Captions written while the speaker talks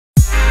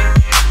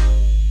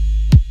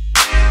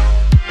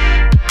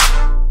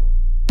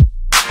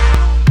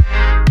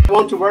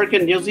want to work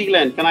in New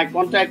Zealand, can I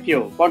contact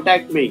you?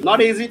 Contact me.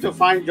 Not easy to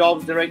find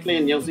jobs directly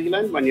in New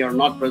Zealand when you're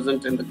not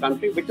present in the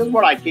country, which is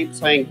what I keep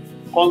saying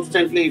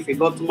constantly. If you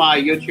go to my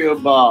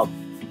YouTube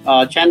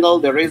channel,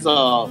 there is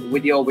a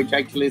video which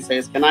actually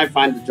says, can I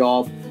find a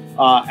job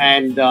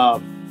and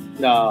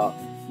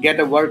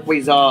get a work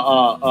visa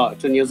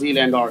to New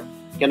Zealand, or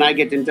can I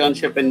get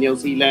internship in New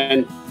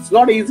Zealand? It's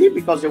not easy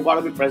because you've got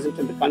to be present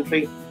in the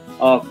country.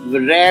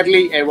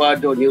 Rarely ever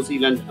do New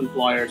Zealand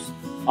employers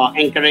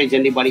encourage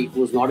anybody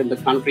who's not in the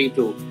country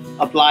to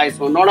apply.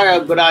 So not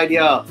a good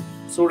idea.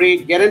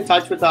 Suri, get in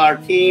touch with our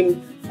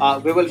team.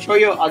 We will show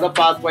you other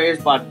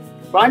pathways, but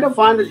trying to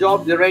find a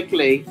job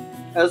directly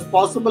is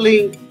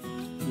possibly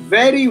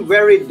very,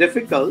 very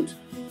difficult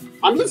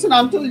unless and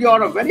until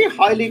you're a very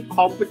highly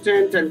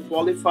competent and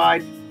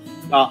qualified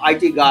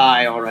IT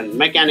guy or a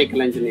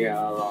mechanical engineer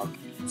or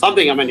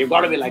something. I mean, you've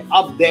got to be like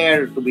up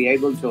there to be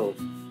able to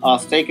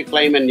stake a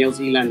claim in New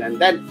Zealand. And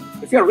then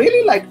if you're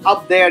really like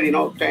up there,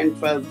 10,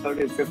 12,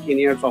 13, 15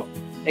 years of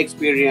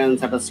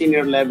experience at a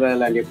senior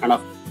level, and you've kind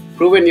of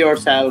proven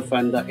yourself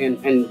and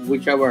in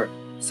whichever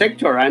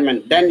sector, I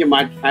mean, then you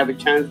might have a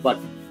chance. But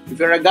if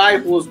you're a guy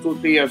who's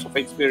 2-3 years of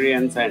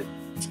experience and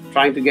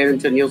trying to get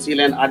into New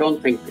Zealand, I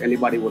don't think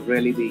anybody would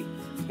really be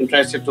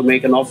interested to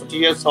make an offer to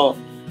you. So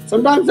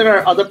sometimes there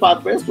are other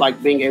pathways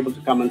like being able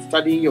to come and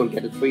study. You'll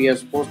get a 3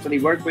 years post-study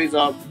work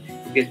visa.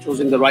 You're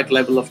choosing the right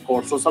level of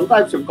course. So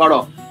sometimes you've got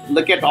to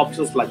look at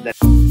options like that.